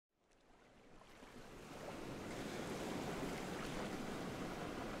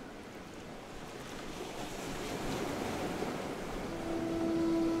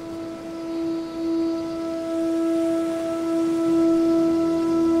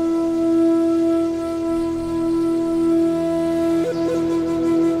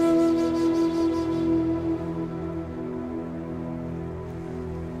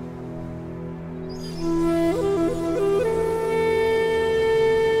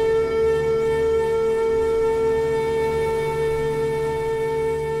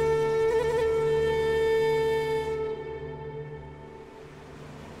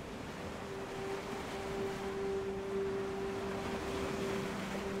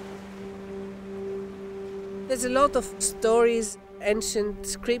There's a lot of stories, ancient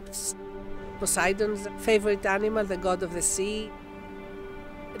scripts. Poseidon's favorite animal, the god of the sea.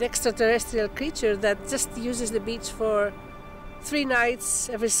 An extraterrestrial creature that just uses the beach for 3 nights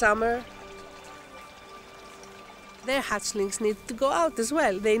every summer. Their hatchlings need to go out as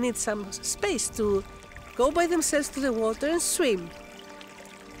well. They need some space to go by themselves to the water and swim.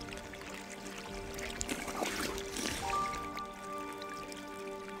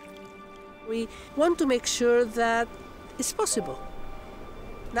 We want to make sure that it's possible,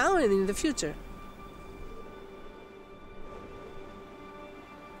 now and in the future.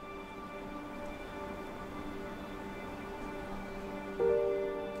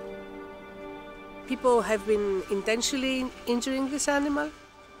 People have been intentionally injuring this animal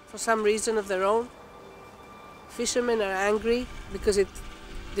for some reason of their own. Fishermen are angry because it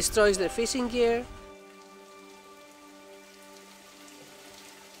destroys their fishing gear.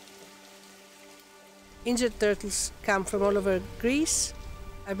 Injured turtles come from all over Greece,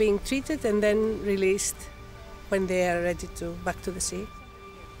 are being treated and then released when they are ready to back to the sea.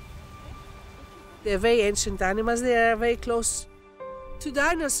 They are very ancient animals. They are very close to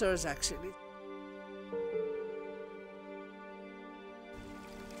dinosaurs, actually.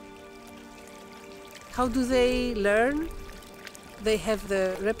 How do they learn? They have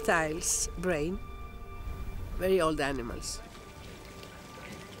the reptile's brain, very old animals.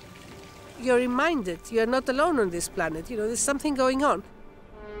 You're reminded you're not alone on this planet. You know, there's something going on.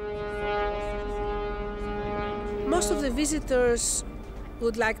 Most of the visitors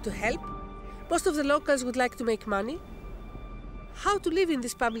would like to help. Most of the locals would like to make money. How to live in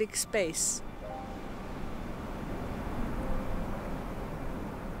this public space?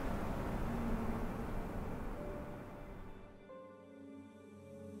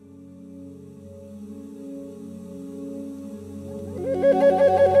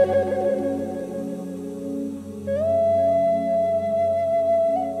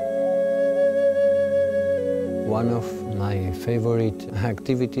 One of my favorite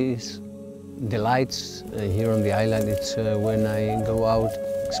activities, delights here on the island, it's when I go out,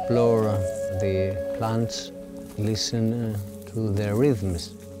 explore the plants, listen to their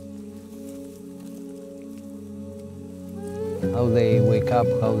rhythms. How they wake up,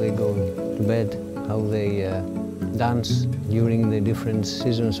 how they go to bed, how they dance during the different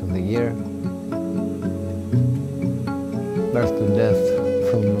seasons of the year. Birth to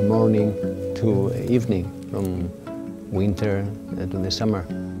death, from morning to evening, from winter to the summer.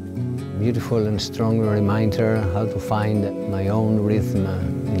 Beautiful and strong reminder how to find my own rhythm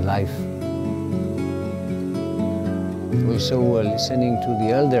in life. Also listening to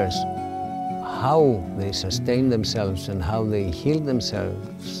the elders, how they sustain themselves and how they heal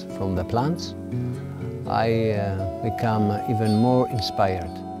themselves from the plants, I become even more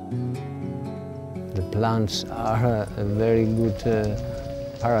inspired. The plants are a very good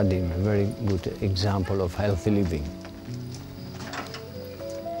paradigm, a very good example of healthy living.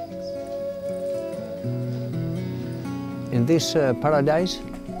 In this paradise,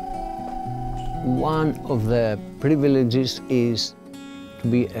 one of the privileges is to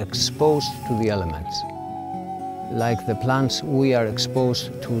be exposed to the elements. Like the plants, we are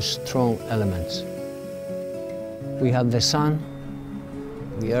exposed to strong elements. We have the sun,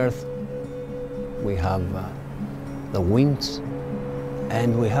 the earth, we have the winds,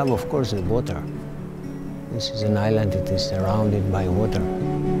 and we have, of course, the water. This is an island that is surrounded by water.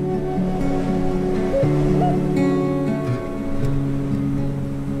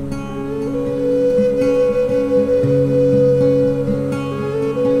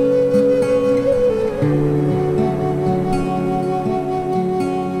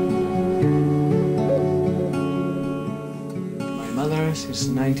 My mother is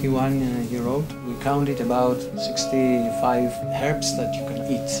 91-year-old. We counted about 65 herbs that you can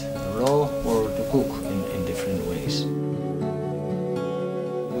eat, raw or to cook in different ways.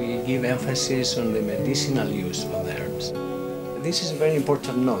 We give emphasis on the medicinal use of the herbs. This is very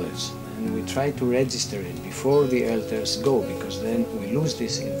important knowledge, and we try to register it before the elders go, because then we lose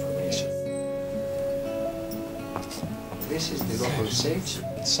this information. This is the local sage,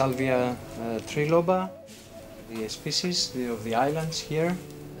 Salvia triloba, the species of the islands here.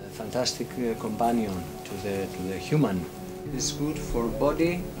 A fantastic companion to the human. It's good for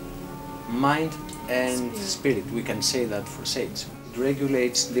body, mind and spirit. We can say that for sage. It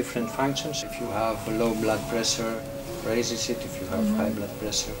regulates different functions. If you have low blood pressure, raises it. If you have high blood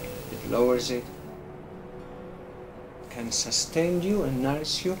pressure, it lowers it. It can sustain you and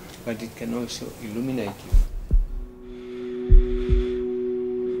nourish you, but it can also illuminate you.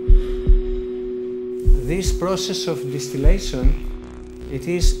 This process of distillation It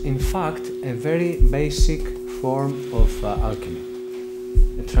is, in fact, a very basic form of alchemy.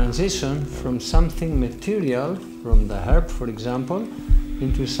 A transition from something material, from the herb, for example,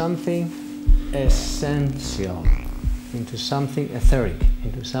 into something essential, into something etheric,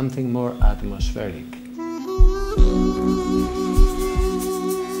 into something more atmospheric.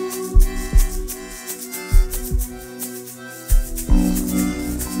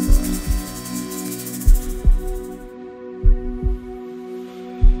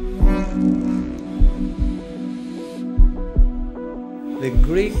 The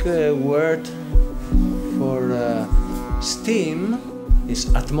Greek word for steam is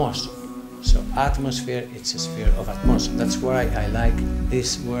atmos. So atmosphere, it's a sphere of atmosphere. That's why I like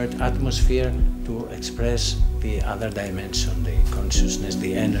this word atmosphere to express the other dimension, the consciousness,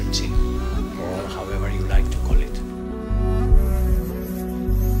 the energy, or however you like to call it.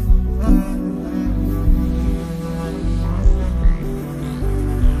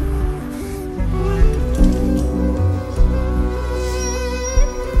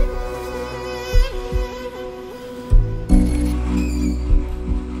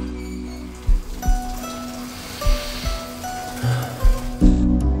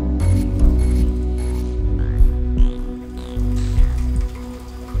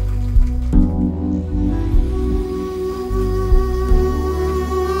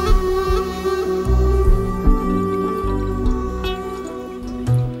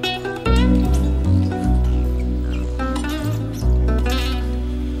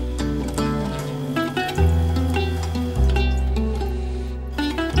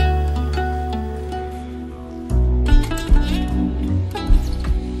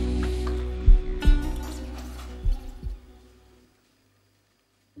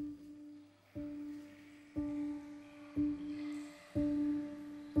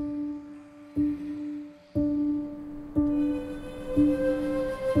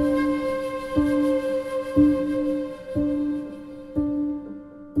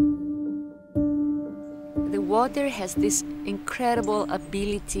 Water has this incredible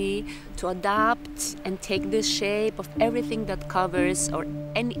ability to adapt and take the shape of everything that covers, or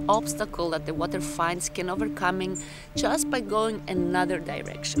any obstacle that the water finds can overcoming just by going another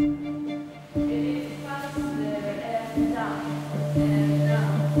direction.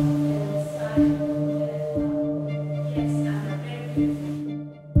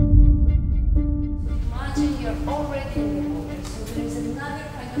 Imagine you're already in the water, so there is another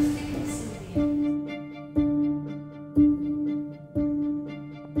kind of thickness in the air.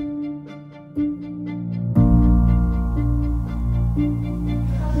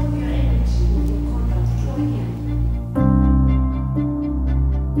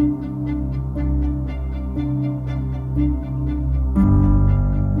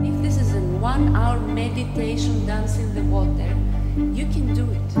 Meditation, dance in the water, you can do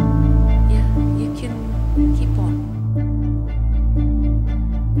it. Yeah, you can keep on.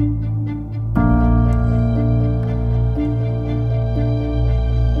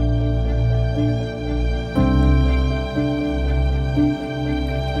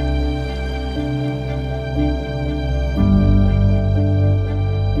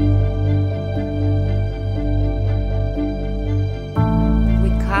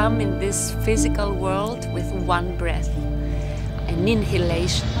 In this physical world with one breath, an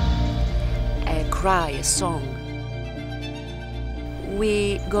inhalation, a cry, a song.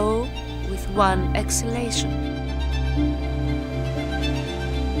 We go with one exhalation.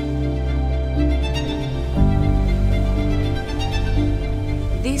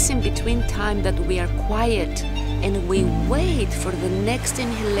 This in between time that we are quiet and we wait for the next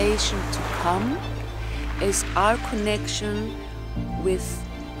inhalation to come is our connection with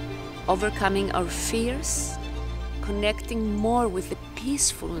overcoming our fears, connecting more with the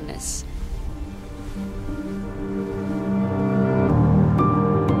peacefulness.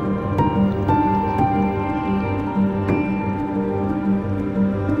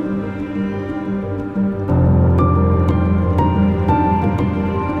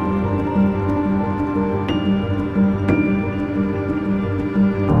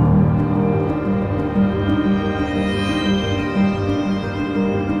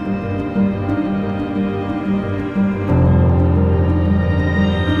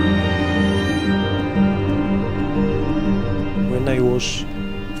 When I was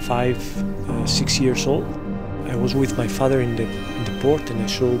 6 years old, I was with my father in the port, and I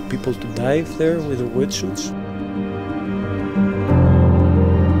saw people to dive there with their wetsuits.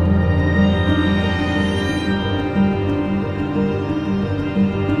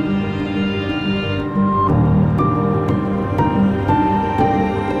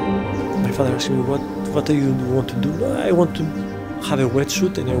 My father asked me, what do you want to do? I want have a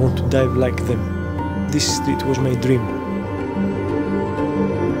wetsuit and I want to dive like them. It was my dream.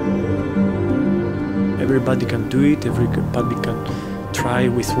 Everybody can do it, everybody can try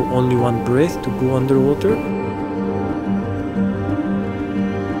with only one breath to go underwater.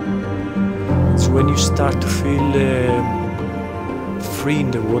 It's when you start to feel free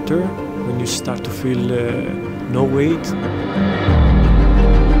in the water, when you start to feel no weight.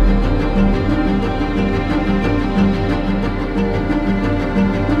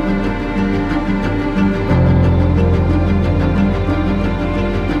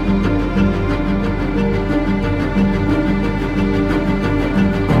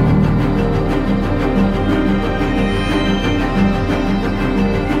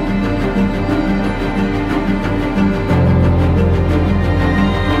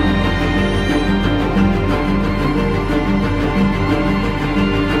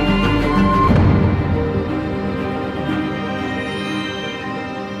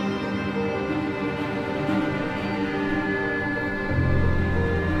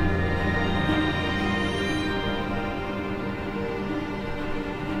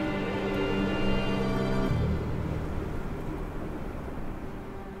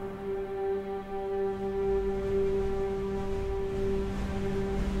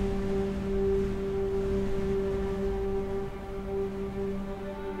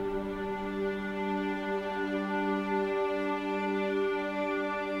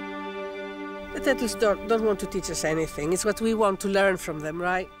 The turtles don't want to teach us anything. It's what we want to learn from them,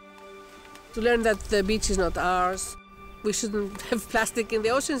 right? To learn that the beach is not ours. We shouldn't have plastic in the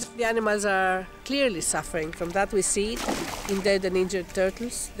oceans. The animals are clearly suffering from that. We see it in dead and injured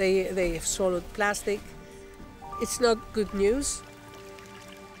turtles. They have swallowed plastic. It's not good news.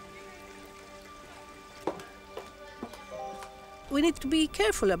 We need to be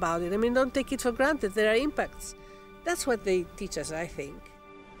careful about it. I mean, don't take it for granted. There are impacts. That's what they teach us, I think.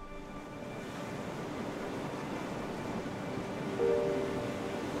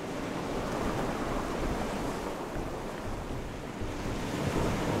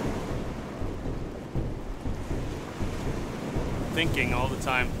 Thinking all the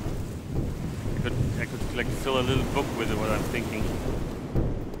time. I could like fill a little book with what I'm thinking.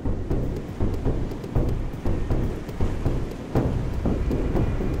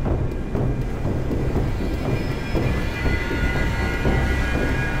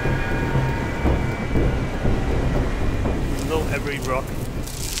 Below every rock,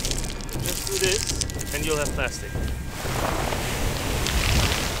 just do this, and you'll have plastic.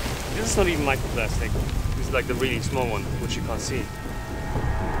 This is not even microplastic. This is like the really small one, which you can't see.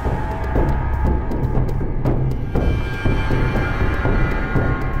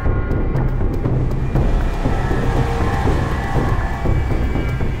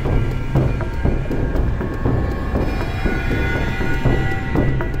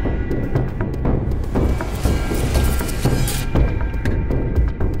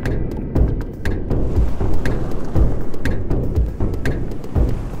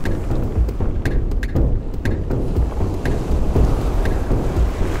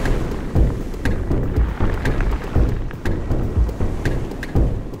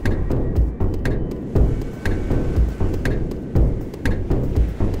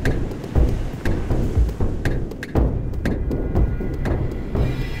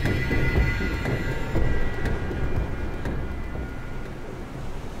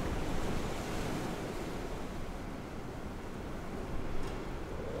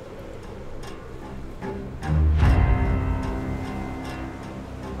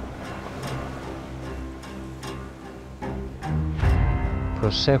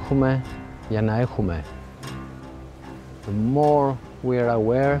 Προσέχουμε για να έχουμε. The more we are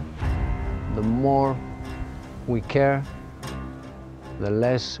aware, the more we care, the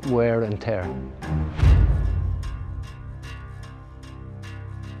less wear and tear.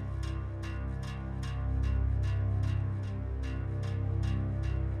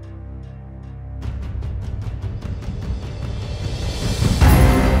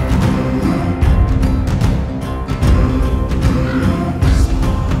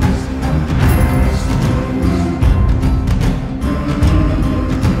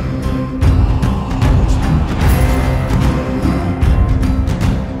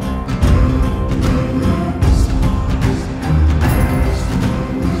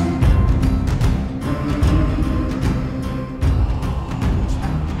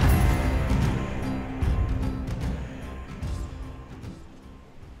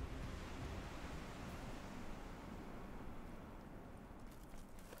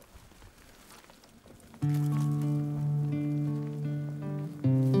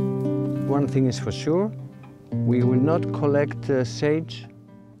 One thing is for sure, We will not collect sage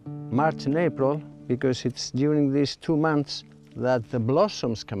March and April because it's during these 2 months that the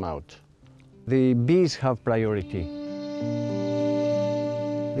blossoms come out. The bees have priority.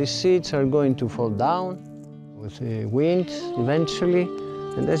 These seeds are going to fall down with the wind eventually,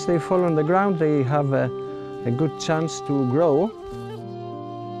 and as they fall on the ground, they have a good chance to grow.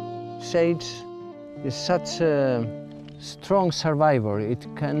 Sage is such a strong survivor. It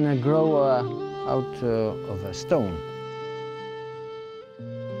can grow out of a stone.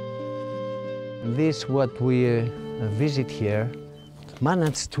 This, what we visit here,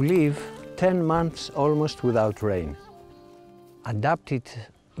 managed to live 10 months almost without rain. Adapted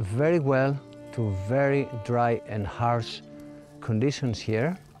very well to very dry and harsh conditions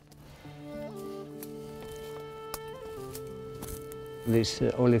here. These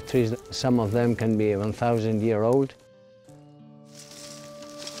olive trees, some of them can be 1,000-year-old.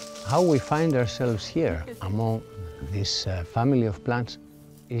 How we find ourselves here among this family of plants,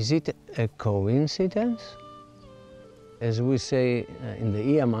 is it a coincidence? As we say in the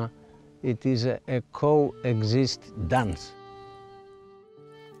Iama, it is a coexist dance.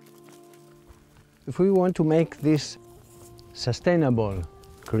 If we want to make this sustainable,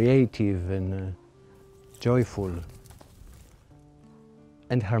 creative and joyful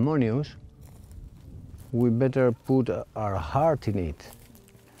and harmonious, we better put our heart in it.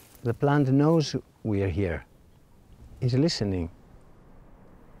 The plant knows we are here. It's listening.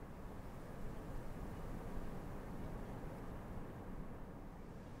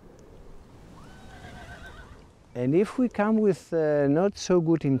 And if we come with not so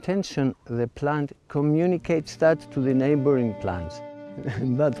good intention, the plant communicates that to the neighboring plants.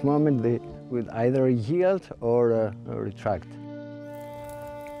 In that moment, they will either yield or retract.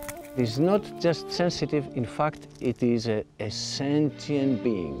 It's not just sensitive, in fact, it is a sentient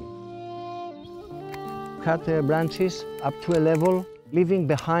being. Cut the branches up to a level, leaving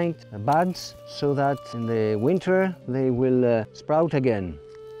behind buds so that in the winter they will sprout again.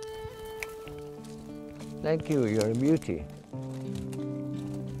 Thank you, you're a beauty.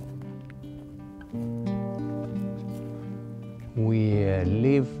 We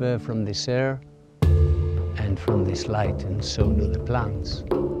live from this air and from this light, and so do the plants.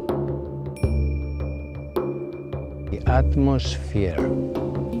 The atmosphere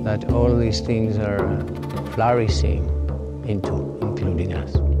that all these things are flourishing into, including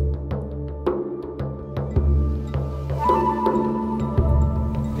us.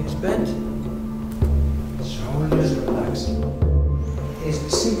 This bend. Shoulders relaxing. It's the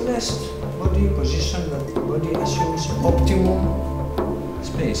simplest body position that the body assumes optimum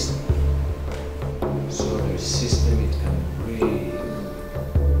space. So the system, it can breathe.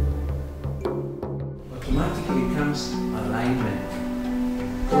 Automatically comes alignment.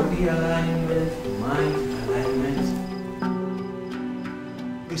 Body alignment, mind alignment.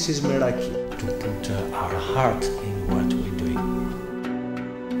 This is MERAKi, to put our heart in what we're doing.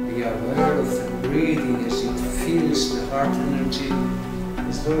 Be aware of the breathing as it feels the heart energy,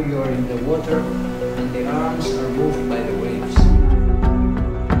 as though you're in the water and the arms are moved by the waves.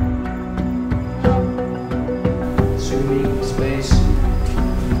 Swimming space,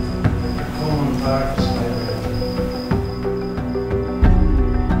 the common heart is vibrating.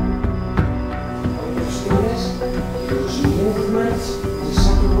 Out of stillness, use movements, the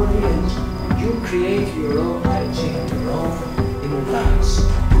subtle body, and you create your own touching, your own inner dance.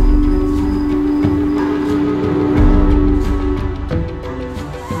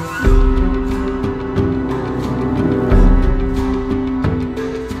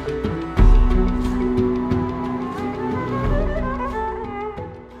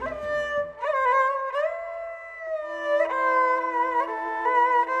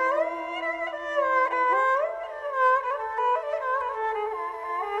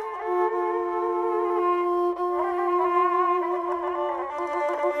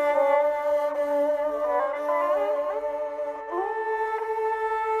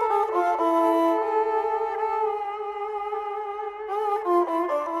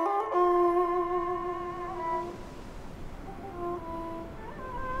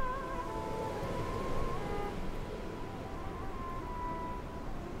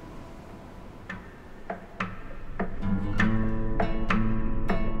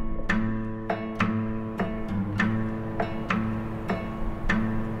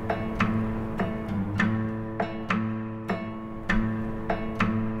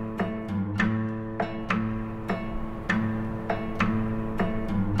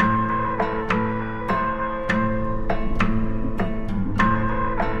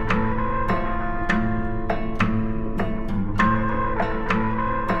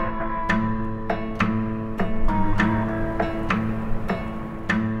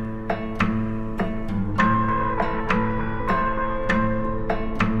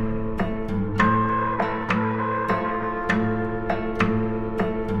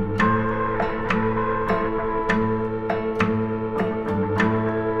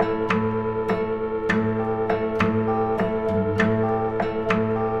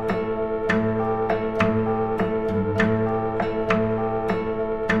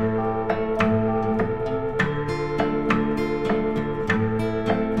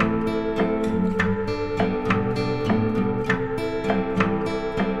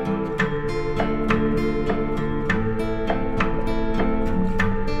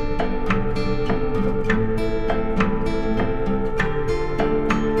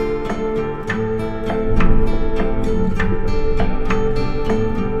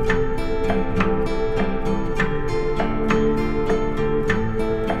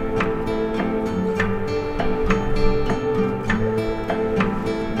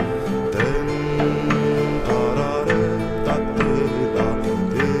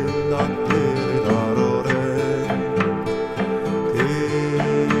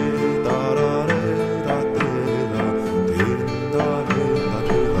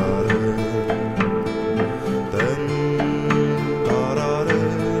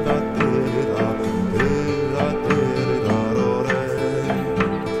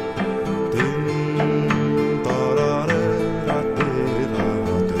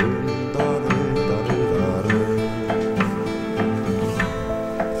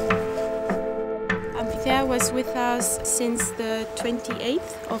 us since the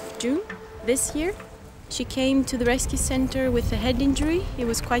 28th of June this year. She came to the rescue center with a head injury. It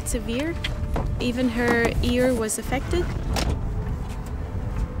was quite severe. Even her ear was affected.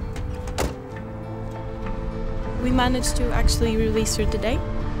 We managed to actually release her today.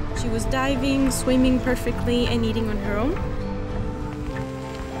 She was diving, swimming perfectly, and eating on her own.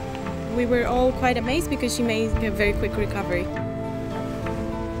 We were all quite amazed because she made a very quick recovery.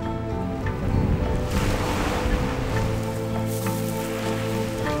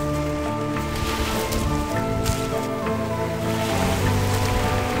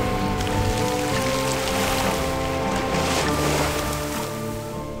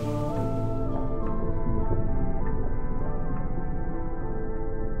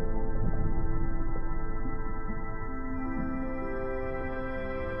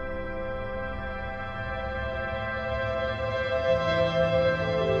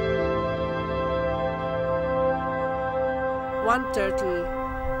 One turtle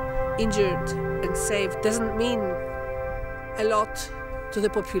injured and saved doesn't mean a lot to the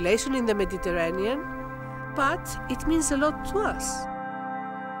population in the Mediterranean, but it means a lot to us.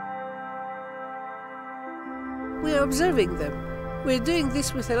 We are observing them. We're doing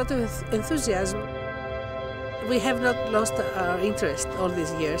this with a lot of enthusiasm. We have not lost our interest all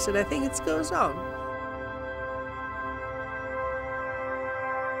these years, and I think it goes on.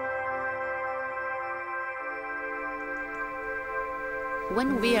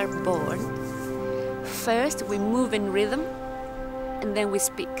 When we are born, first we move in rhythm and then we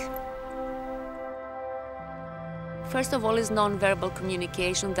speak. First of all is non-verbal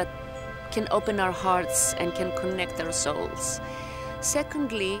communication that can open our hearts and can connect our souls.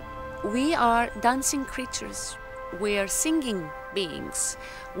 Secondly, we are dancing creatures. We are singing beings.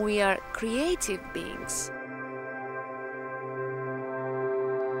 We are creative beings.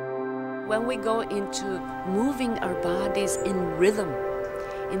 When we go into moving our bodies in rhythm,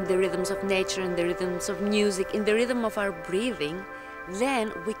 in the rhythms of nature, in the rhythms of music, in the rhythm of our breathing,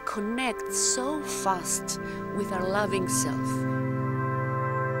 then we connect so fast with our loving self.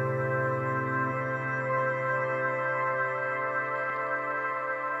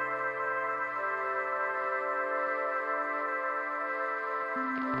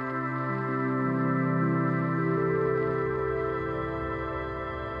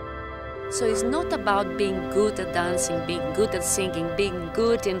 So it's not about being good at dancing, being good at singing, being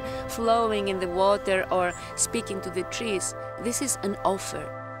good in flowing in the water or speaking to the trees. This is an offer.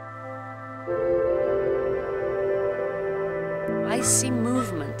 I see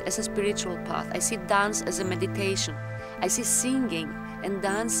movement as a spiritual path. I see dance as a meditation. I see singing and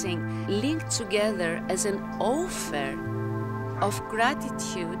dancing linked together as an offer of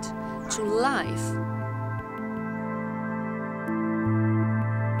gratitude to life.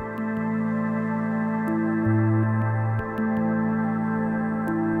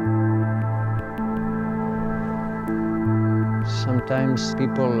 Sometimes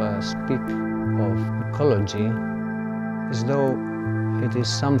people speak of ecology as though it is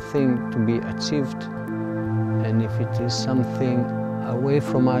something to be achieved, and if it is something away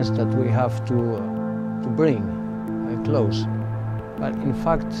from us that we have to bring close. But in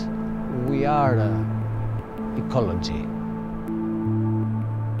fact, we are ecology.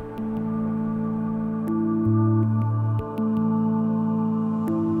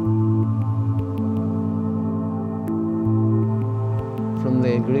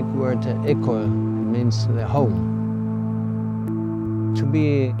 The Greek word eco means the home. To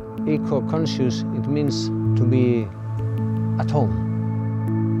be eco-conscious, it means to be at home.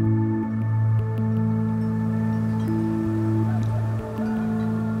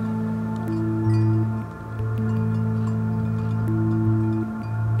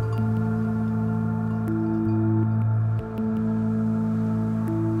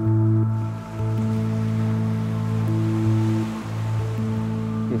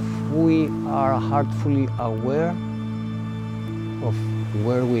 We are heartfully aware of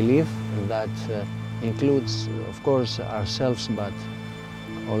where we live, and that includes, of course, ourselves, but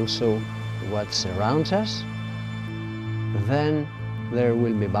also what surrounds us, then there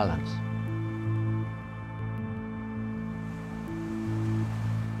will be balance.